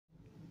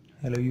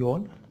Hello you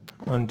all.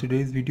 On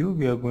today's video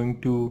we are going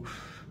to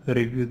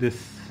review this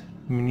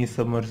mini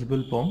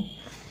submersible pump.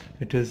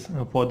 It is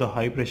for the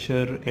high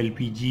pressure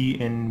LPG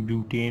and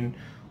butane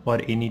or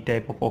any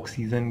type of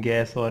oxygen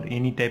gas or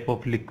any type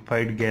of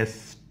liquefied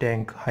gas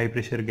tank, high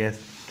pressure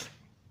gas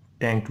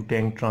tank to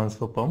tank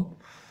transfer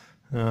pump.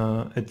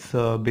 It's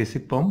a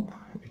basic pump.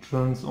 It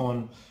runs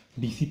on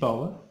DC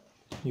power.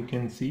 You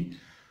can see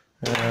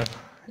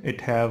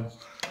it have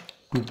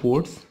two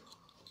ports,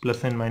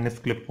 plus and minus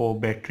clip for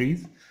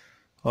batteries,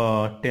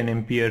 10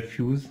 ampere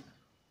fuse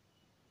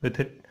with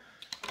it.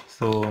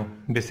 So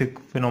basic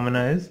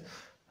phenomena is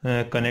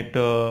connect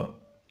a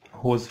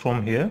hose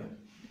from here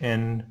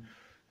and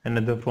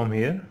another from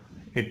here.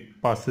 It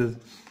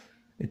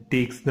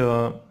takes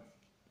the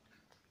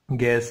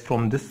gas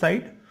from this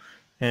side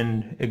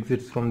and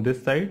exits from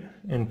this side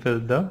and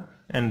fills the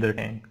another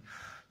tank.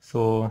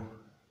 So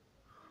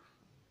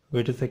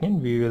wait a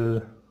second, we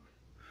will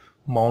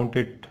mount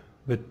it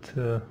with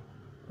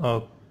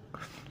a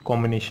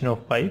combination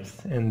of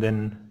pipes and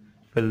then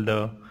fill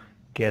the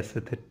gas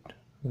with it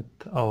with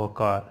our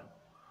car,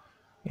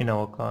 in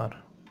our car.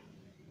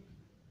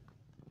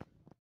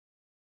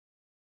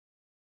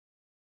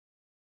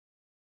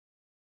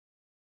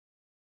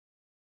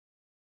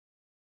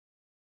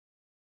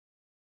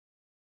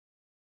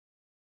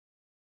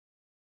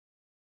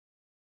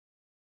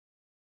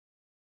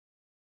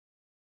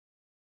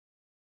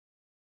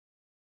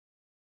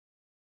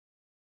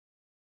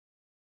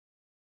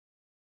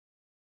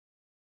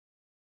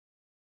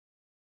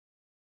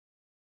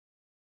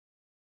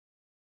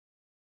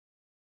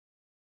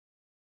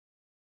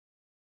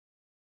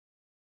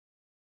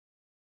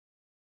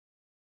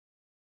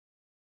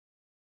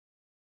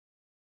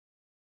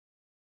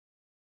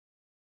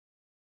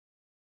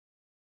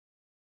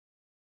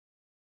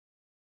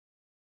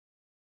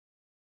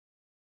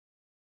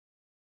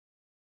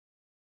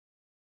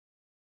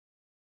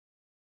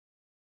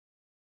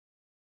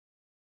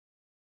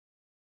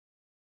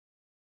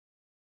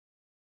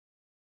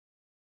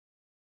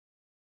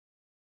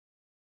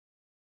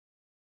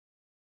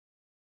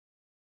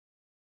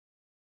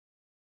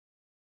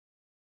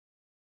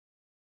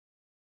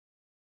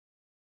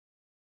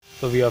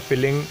 So we are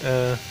filling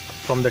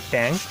from the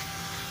tank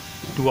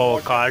to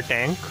our car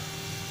tank.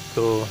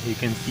 So you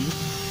can see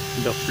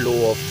the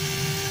flow of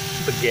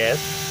the gas.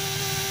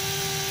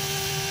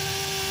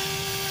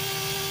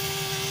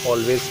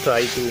 Always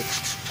try to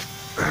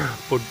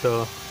put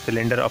the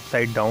cylinder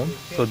upside down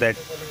so that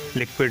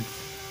liquids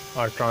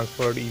are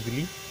transferred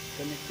easily.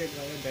 Connected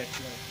via that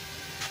wire.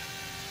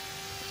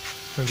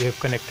 So we have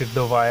connected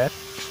the wire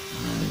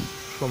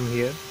from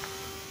here.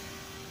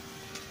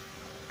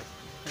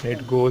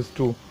 It goes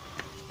to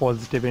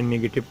positive and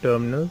negative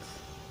terminals.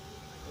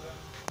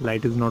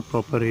 Light is not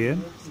proper here,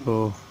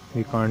 so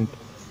we can't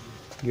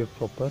give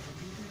proper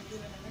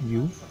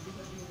view.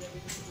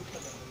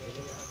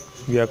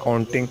 We are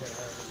counting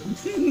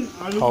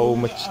how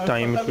much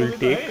time it will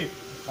take.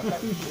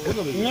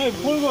 We're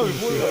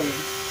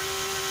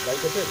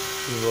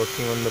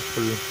working on the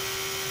full.